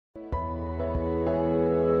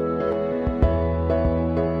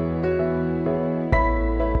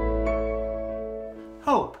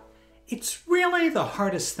It's really the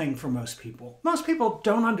hardest thing for most people. Most people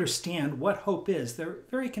don't understand what hope is. They're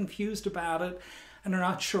very confused about it and are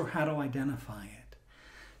not sure how to identify it.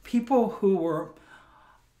 People who are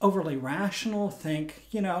overly rational think,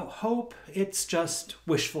 hope, it's just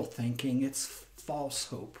wishful thinking. It's false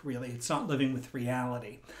hope, really. It's not living with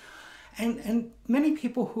reality. And many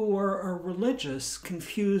people who are religious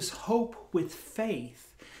confuse hope with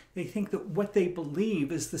faith. They think that what they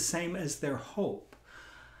believe is the same as their hope.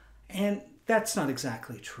 And that's not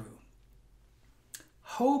exactly true.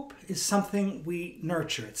 Hope is something we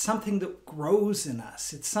nurture. It's something that grows in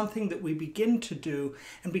us. It's something that we begin to do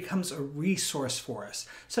and becomes a resource for us.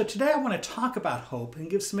 So today I want to talk about hope and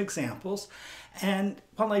give some examples. And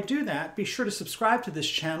while I do that, be sure to subscribe to this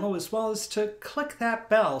channel as well as to click that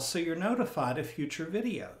bell so you're notified of future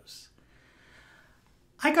videos.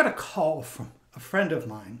 I got a call from a friend of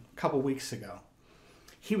mine a couple weeks ago.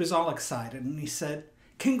 He was all excited and he said,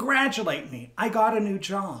 "Congratulate me, I got a new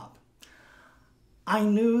job." I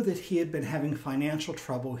knew that he had been having financial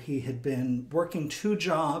trouble. He had been working 2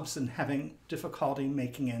 jobs and having difficulty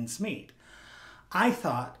making ends meet. I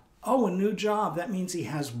thought, oh, a new job, that means he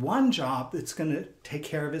has one job that's going to take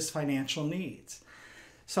care of his financial needs.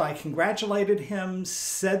 So I congratulated him,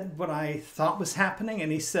 said what I thought was happening,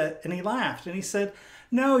 and he laughed and he said,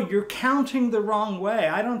 "No, you're counting the wrong way.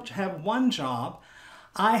 I don't have one job.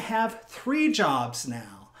 I have 3 jobs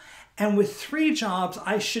now. And with 3 jobs,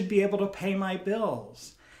 I should be able to pay my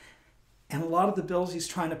bills." And a lot of the bills he's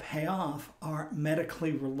trying to pay off are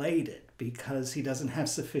medically related because he doesn't have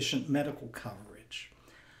sufficient medical coverage.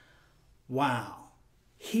 Wow.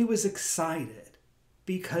 He was excited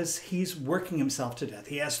because he's working himself to death.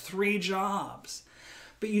 He has 3 jobs.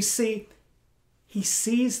 But you see, he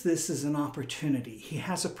sees this as an opportunity. He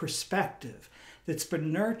has a perspective that's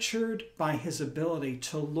been nurtured by his ability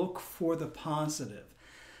to look for the positive,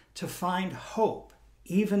 to find hope,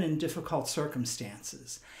 even in difficult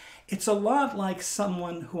circumstances. It's a lot like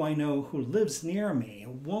someone who I know who lives near me, a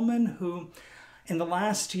woman who in the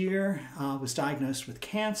last year was diagnosed with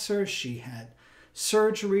cancer. She had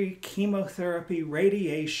surgery, chemotherapy,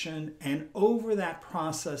 radiation, and over that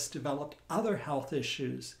process developed other health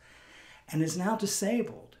issues and is now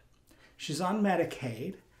disabled. She's on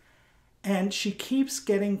Medicaid, and she keeps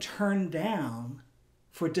getting turned down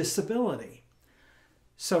for disability.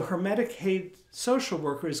 So her Medicaid social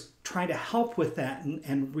worker is trying to help with that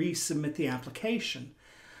and resubmit the application.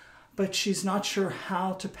 But she's not sure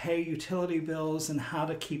how to pay utility bills and how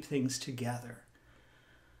to keep things together.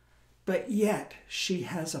 But yet she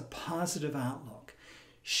has a positive outlook.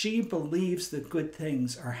 She believes that good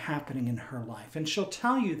things are happening in her life. And she'll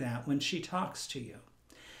tell you that when she talks to you.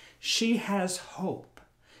 She has hope.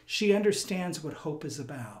 She understands what hope is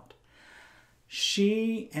about.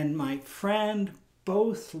 She and my friend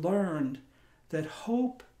both learned that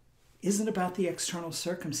hope isn't about the external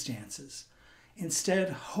circumstances. Instead,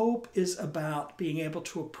 hope is about being able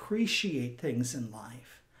to appreciate things in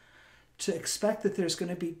life, to expect that there's going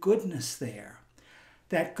to be goodness there.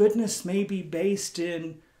 That goodness may be based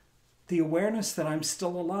in the awareness that I'm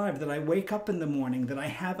still alive, that I wake up in the morning, that I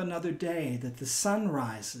have another day, that the sun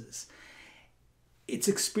rises. It's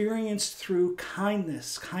experienced through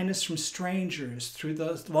kindness from strangers, through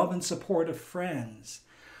the love and support of friends,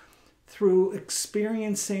 through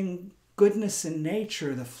experiencing goodness in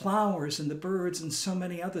nature, the flowers and the birds and so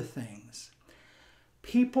many other things.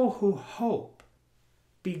 People who hope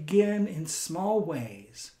begin in small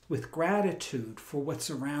ways with gratitude for what's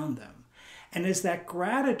around them. And as that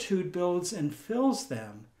gratitude builds and fills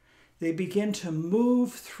them, they begin to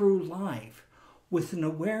move through life with an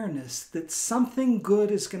awareness that something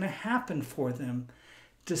good is going to happen for them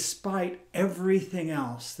despite everything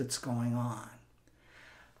else that's going on.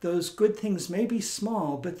 Those good things may be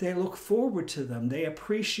small, but they look forward to them. They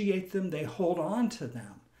appreciate them. They hold on to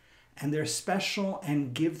them. And they're special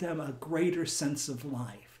and give them a greater sense of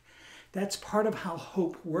life. That's part of how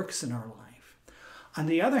hope works in our life. On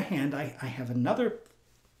the other hand, I have another,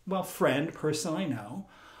 friend, person I know,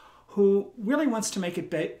 who really wants to make it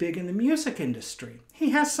big in the music industry.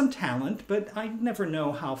 He has some talent, but I never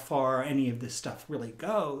know how far any of this stuff really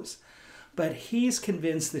goes. But he's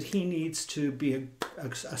convinced that he needs to be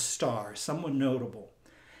a star, someone notable.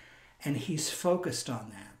 And he's focused on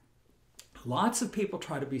that. Lots of people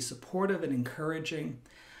try to be supportive and encouraging,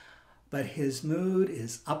 but his mood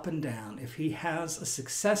is up and down. If he has a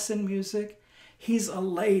success in music, he's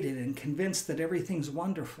elated and convinced that everything's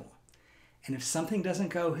wonderful. And if something doesn't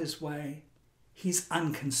go his way, he's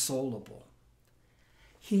unconsolable.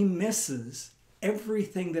 He misses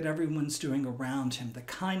everything that everyone's doing around him, the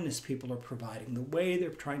kindness people are providing, the way they're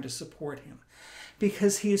trying to support him,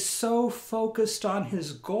 because he is so focused on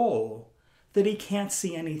his goal that he can't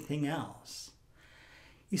see anything else.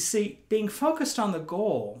 You see, being focused on the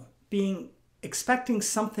goal, expecting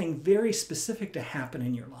something very specific to happen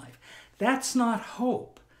in your life, that's not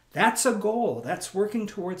hope. That's a goal. That's working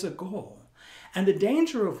towards a goal. And the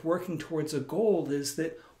danger of working towards a goal is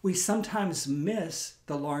that we sometimes miss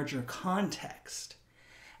the larger context.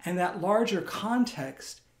 And that larger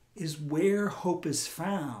context is where hope is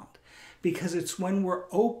found, because it's when we're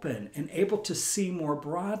open and able to see more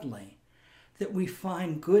broadly that we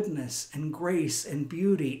find goodness and grace and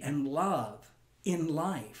beauty and love in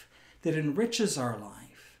life that enriches our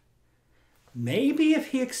life. Maybe if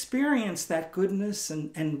he experienced that goodness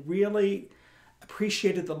and really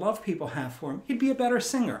appreciated the love people have for him, he'd be a better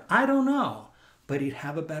singer. I don't know. But he'd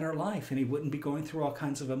have a better life and he wouldn't be going through all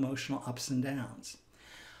kinds of emotional ups and downs.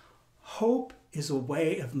 Hope is a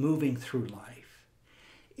way of moving through life.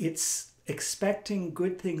 It's expecting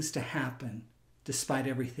good things to happen despite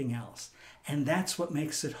everything else. And that's what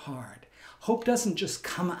makes it hard. Hope doesn't just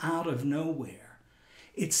come out of nowhere.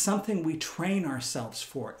 It's something we train ourselves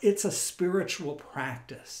for. It's a spiritual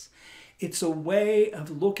practice. It's a way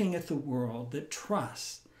of looking at the world that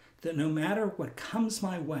trusts that no matter what comes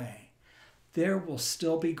my way, there will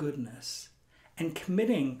still be goodness, and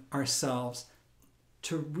committing ourselves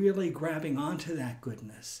to really grabbing onto that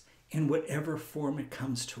goodness in whatever form it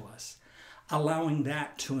comes to us, allowing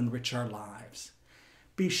that to enrich our lives.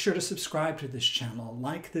 Be sure to subscribe to this channel,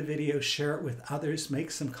 like the video, share it with others,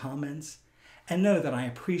 make some comments, and know that I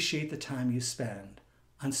appreciate the time you spend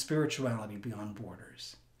on Spirituality Beyond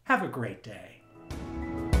Borders. Have a great day.